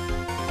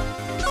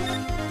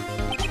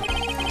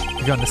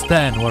 If you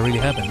understand what really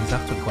happened, it's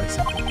actually quite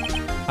simple.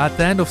 At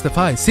the end of the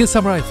fight, Steel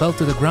Samurai fell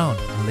to the ground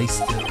and lay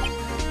still.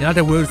 In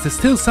other words, the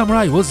Steel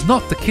Samurai was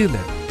not the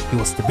killer, he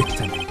was the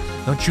victim.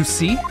 Don't you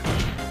see?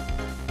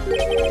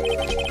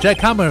 Jack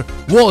Hammer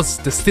was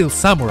the Steel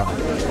Samurai.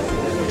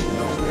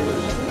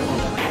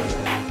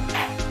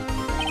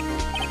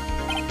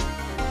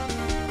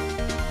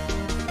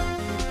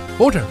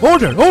 Order!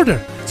 Order!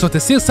 Order! So the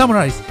Steel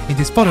Samurai in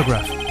this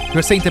photograph.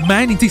 You're saying the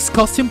man in this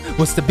costume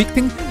was the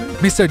victim,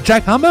 Mr.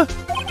 Jack Hammer?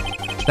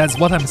 That's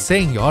what I'm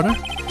saying, Your Honor.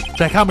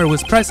 Jack Hammer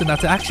was present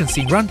at the action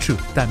scene run-through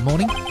that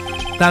morning.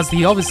 Thus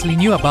he obviously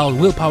knew about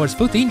Willpower's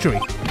foot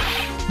injury.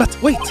 But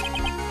wait!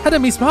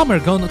 Hadn't Miss Hammer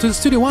gone to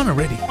Studio 1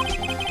 already?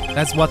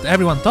 That's what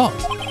everyone thought.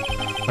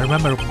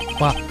 Remember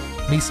what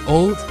Miss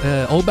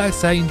Oldback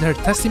said in her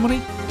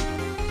testimony?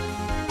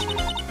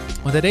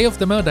 On the day of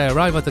the murder, I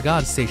arrived at the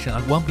guard station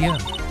at 1 PM.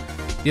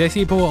 Did I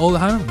see poor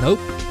Oldham? Nope.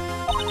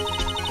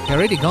 He had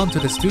already gone to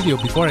the studio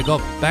before I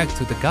got back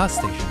to the gas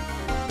station.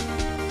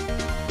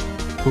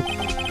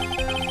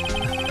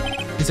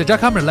 Mr.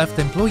 Jack Hammer left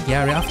the employee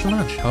area after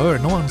lunch. However,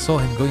 no one saw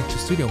him going to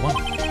Studio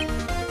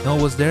 1. Nor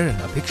was there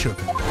a picture of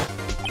him.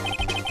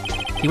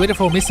 He waited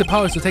for Mr.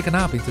 Powers to take a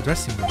nap in his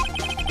dressing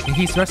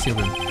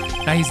room.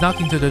 Now he snuck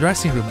into the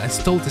dressing room and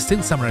stole the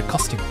Steel Samurai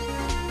costume.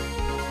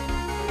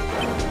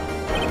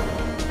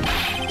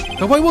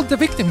 But why would the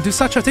victim do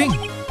such a thing?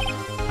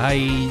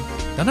 I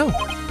don't know.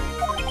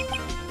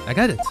 I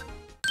get it.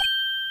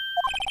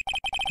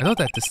 I thought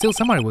that the Steel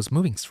Samurai was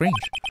moving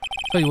strange.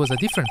 So he was a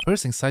different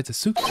person inside the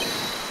suit.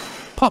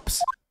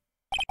 Pops.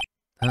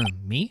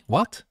 Me?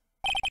 What?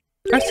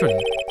 Actually,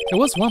 there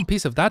was one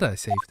piece of data I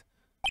saved.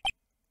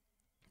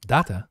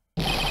 Data?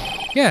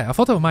 Yeah, a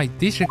photo of my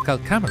digital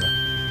camera.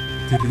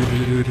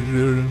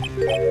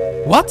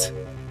 What?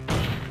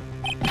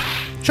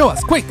 Show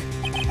us, quick!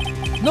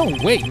 No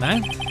way,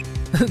 man.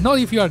 Not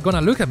if you are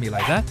gonna look at me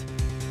like that.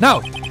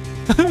 Now!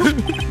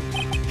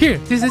 Here,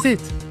 this is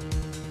it.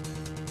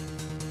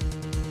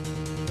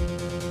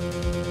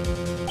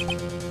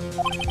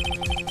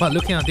 But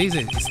looking at this,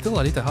 it's still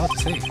a little hard to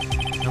say.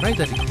 I'm right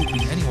that it could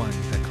be anyone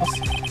in that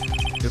costume.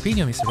 Your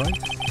opinion, Mr. Wright?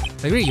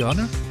 I agree, Your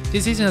Honor.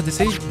 This isn't a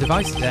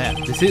device. There.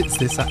 This is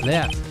this.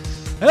 There.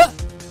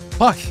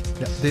 Fuck!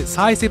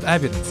 Decisive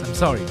evidence. I'm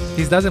sorry.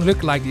 This doesn't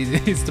look like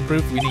it's the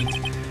proof we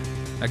need.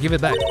 Now give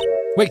it back.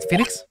 Wait,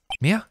 Phoenix?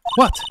 Mia?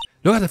 What?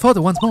 Look at the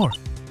photo once more.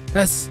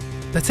 That's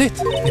it.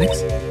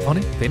 Phoenix?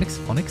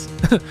 Phoenix?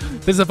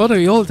 There's a photo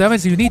of all the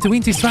evidence you need to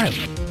win this trial.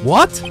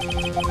 What?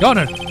 Your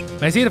Honor,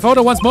 may I see the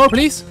photo once more,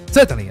 please?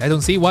 Certainly. I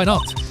don't see why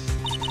not.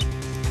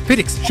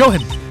 Phoenix, show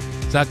him.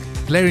 That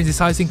glaring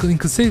decisive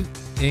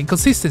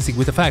inconsistency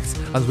with the facts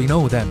as we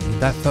know them in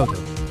that photo.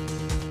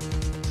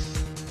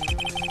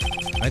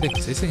 Am I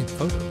inconsistent in the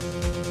photo?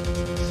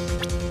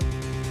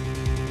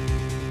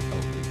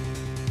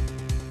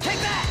 Take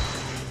that!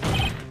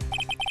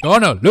 Your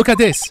Honor, look at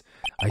this!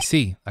 I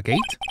see. A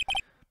gate?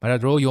 Might I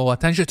draw your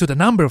attention to the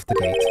number of the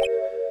gate?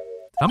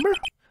 Number?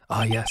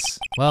 Ah, yes.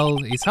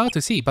 Well, it's hard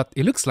to see, but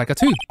it looks like a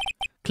 2.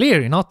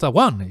 Clearly not a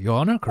 1, Your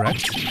Honor,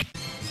 correct?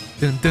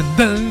 Dun dun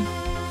dun!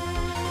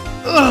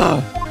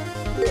 Ugh!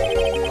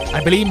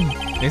 I believe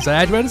Mr.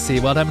 Edwards, see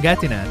what I'm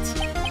getting at.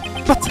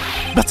 But,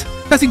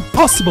 that's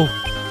impossible!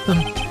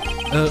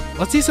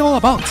 What's this all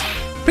about?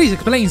 Please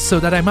explain so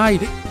that I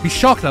might be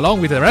shocked along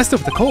with the rest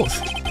of the court.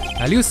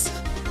 I'll use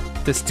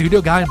the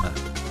studio guideman.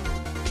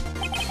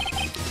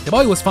 The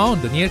body was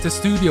found near the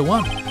Studio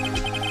 1.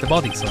 The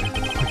body, sorry.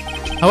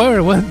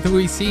 However, what do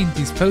we see in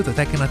this photo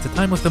taken at the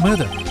time of the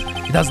murder?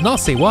 It does not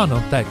say 1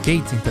 on that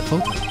gate in the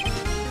photo.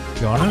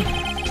 Your Honor,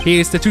 here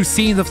is the 2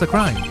 scenes of the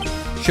crime.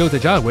 Show the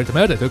judge where the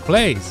murder took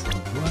place.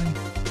 What?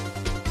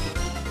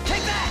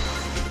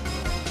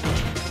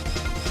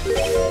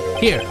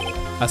 Here,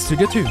 at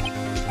Studio 2.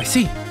 I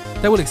see.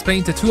 That would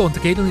explain the two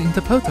altercated in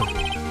the photo.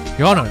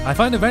 Your Honor, I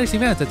find it very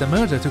severe that the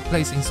murder took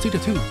place in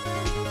Studio 2. The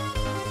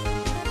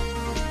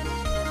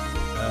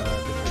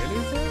trailer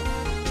is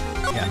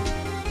there?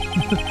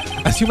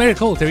 Yeah. As you may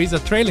recall, there is a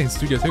trailer in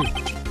Studio 2.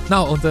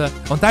 Now, on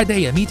that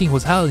day, a meeting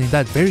was held in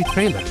that very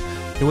trailer.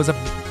 There was a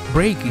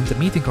break in the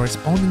meeting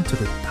corresponding to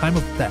the time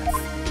of death.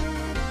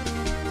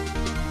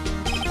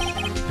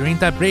 During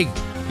that break,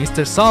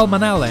 Mr. Sal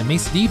Manala and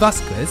Miss D.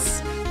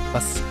 Vasquez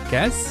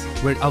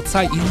were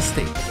outside in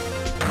state.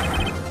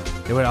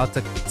 They were at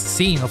the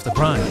scene of the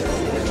crime.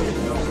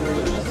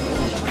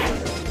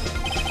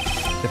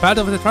 The path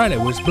of the trailer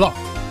was blocked,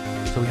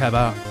 so we have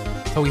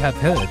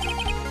heard.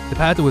 The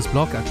path was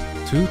blocked at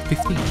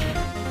 2:15.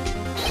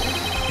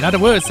 In other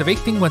words, the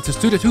victim went to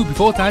Studio 2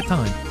 before that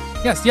time.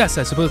 Yes,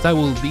 I suppose that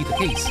will be the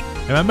case.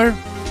 Remember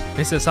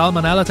Mr. Sal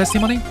Manala's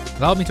testimony?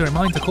 Allow me to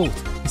remind the court.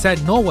 He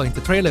said no one in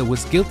the trailer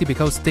was guilty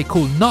because they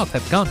could not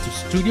have gone to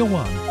Studio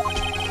 1.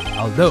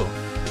 Although,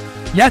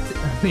 yet,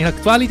 in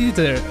actuality,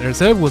 the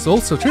reserve was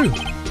also true.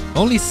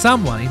 Only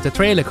someone in the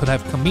trailer could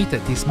have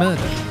committed this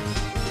murder.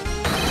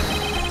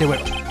 They were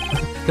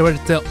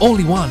the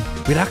only one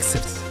with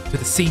access to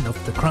the scene of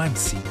the crime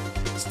scene,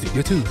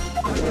 Studio 2.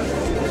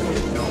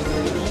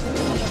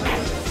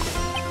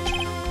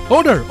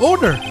 Order!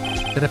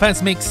 The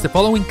defense makes the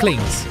following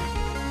claims.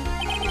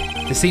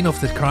 The scene of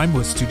the crime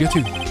was Studio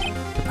 2.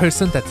 The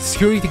person that the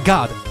security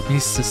guard,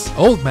 Mrs.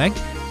 Oldman,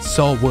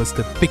 saw was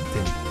the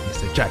victim,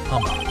 Mr. Jack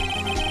Hammer.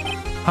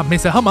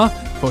 Mr. Hammer,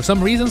 for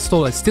some reason,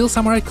 stole a Steel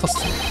Samurai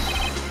costume.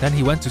 Then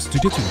he went to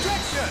Studio 2.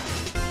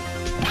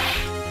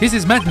 This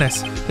is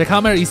madness. Jack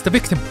Hammer is the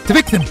victim. The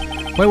victim!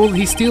 Why will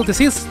he steal the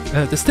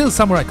Steel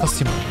Samurai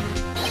costume?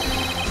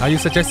 Are you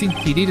suggesting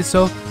he did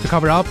so to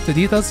cover up the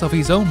details of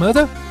his own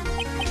murder?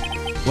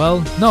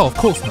 Well, no, of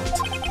course not.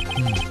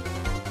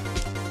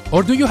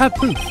 Or do you have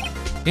proof?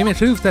 Even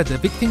proof that the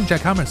victim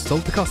Jack Hammer stole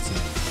the costume?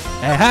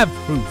 I have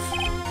proof.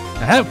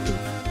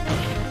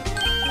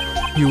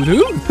 You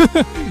do?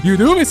 You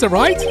do, Mr.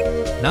 Wright?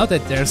 Now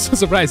that they're so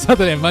surprised,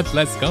 suddenly I'm much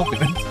less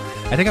confident.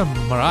 I think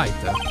I'm right,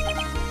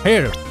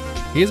 though.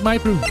 Here's my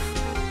proof.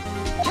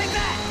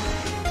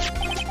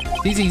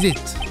 This is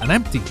it. An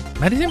empty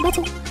medicine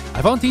bottle?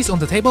 I found these on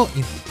the table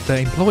in the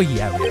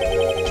employee area.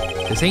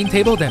 The same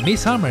table that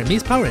Miss Hammer and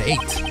Miss Power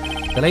ate.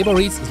 The label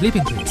reads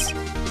sleeping pills.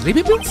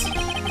 Sleeping pills?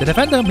 The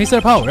defender,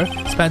 Mr. Power,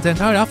 spent the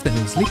entire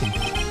afternoon sleeping.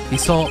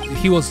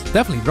 He was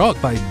definitely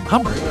drugged by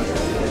Hammer.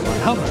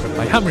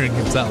 By hammering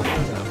himself.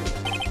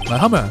 By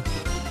Hammer.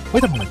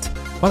 Wait a moment.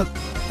 Well,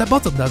 that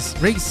bottle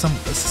does raise some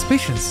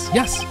suspicions,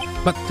 yes,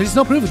 but there is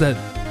no proof that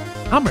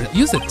Hammer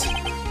used it.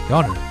 Your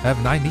Honor, I have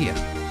an idea.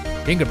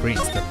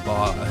 Fingerprints.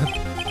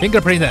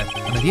 Fingerprint that.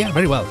 An idea?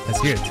 Very well, let's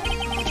hear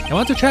it. I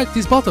want to check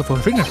this bottle for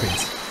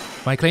fingerprints.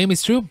 My claim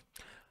is true.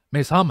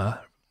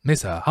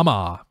 Mr.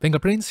 Hammer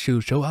fingerprints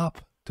should show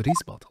up to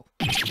this bottle.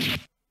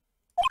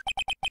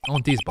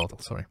 On this bottle,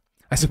 sorry.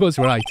 I suppose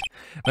you're right.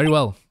 Very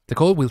well. The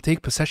court will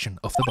take possession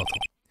of the bottle.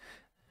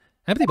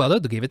 Empty bottle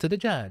to give it to the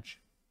judge.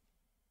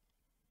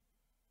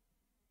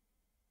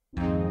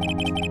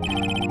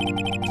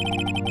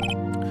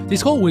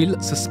 This court will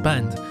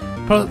suspend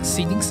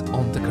proceedings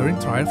on the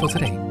current trial for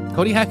today.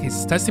 Cody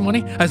Hackett's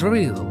testimony has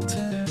revealed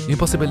new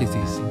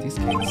possibilities in this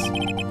case.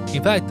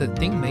 In fact, the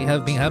thing may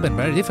have been happened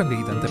very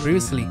differently than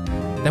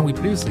we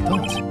previously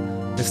thought.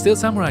 The Steel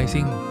Samurai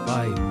seen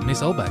by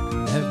Miss Olbeck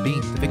may have been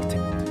the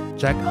victim,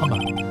 Jack Hammer.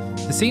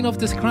 The scene of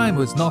this crime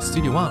was not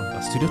Studio 1,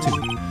 but Studio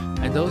 2,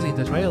 and those in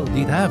the trail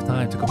did have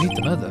time to commit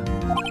the murder.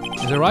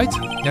 Is that right?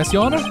 Yes,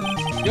 Your Honor?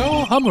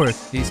 Your homework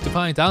is to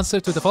find the answer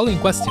to the following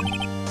question.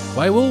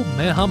 Why will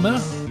Mayor Hammer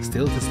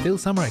steal the Steel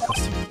Samurai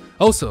costume?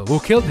 Also, who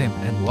killed him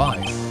and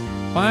why?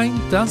 Find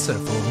the answer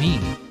for me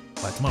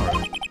by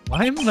tomorrow.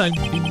 Why am I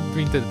being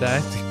printed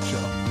that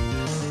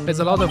job? It's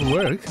a lot of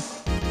work.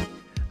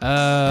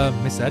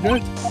 Miss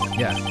Edward?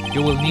 Yeah,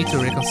 you will need to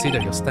reconsider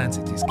your stance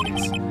in this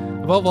case.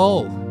 Above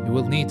all, you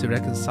will need to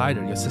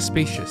reconsider your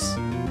suspicion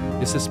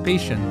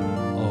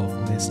of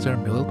Mr.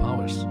 Miller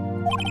Powers.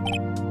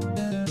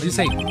 What do you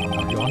say,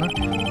 Your Honor?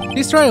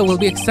 This trial will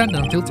be extended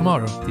until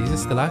tomorrow. This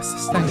is the last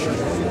extension.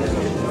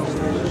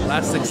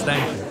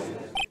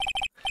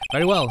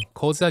 Very well,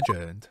 court's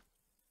adjourned.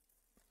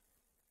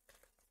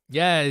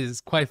 Yeah,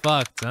 it's quite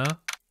fucked, huh?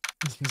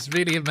 It's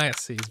really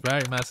messy, it's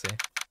very messy.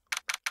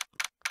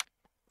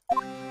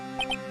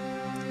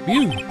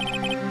 Phew!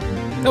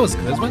 That was a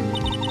close one.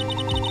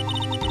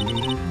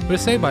 We're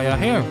saved by our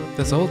hair,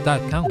 that's all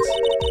that counts.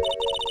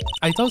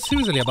 I thought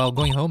seriously about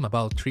going home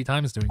about 3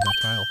 times during that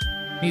trial.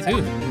 Me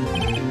too.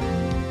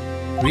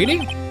 Really?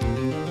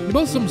 You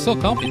both seem so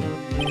confident.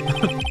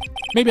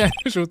 Maybe I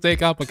should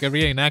take up a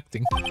career in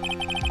acting.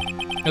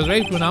 I was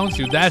ready to pronounce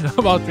you dead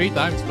about 3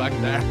 times back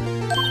there.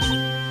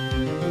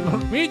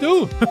 Me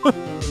too!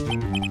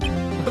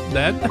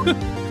 Dead?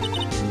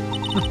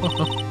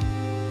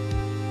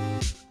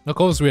 Of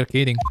course we're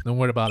kidding, don't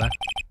worry about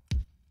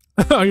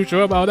that. Are you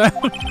sure about that?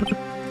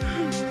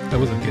 I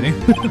wasn't kidding.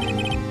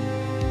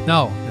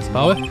 Now, Miss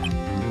Power,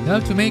 we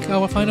have to make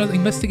our final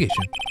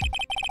investigation.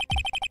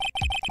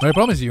 I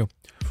promise you,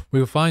 we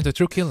will find the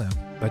true killer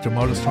by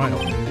tomorrow's trial.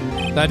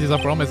 That is a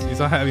promise.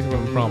 It's a heavy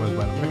promise,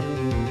 by the way.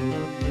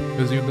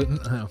 Because you...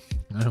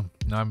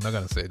 No, I'm not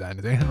gonna say that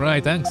anything.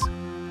 Right, thanks.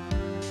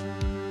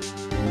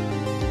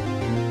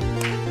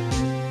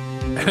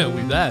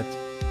 With that,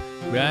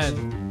 we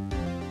end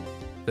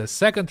the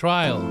second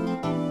trial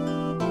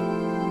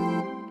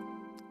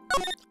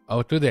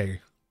of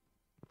today.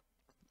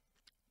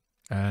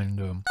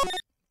 And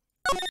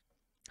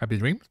happy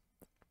dreams?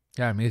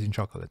 Yeah, I'm eating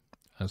chocolate.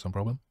 That's no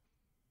problem.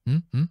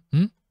 Have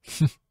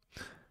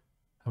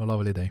a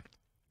lovely day.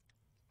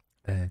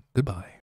 Goodbye.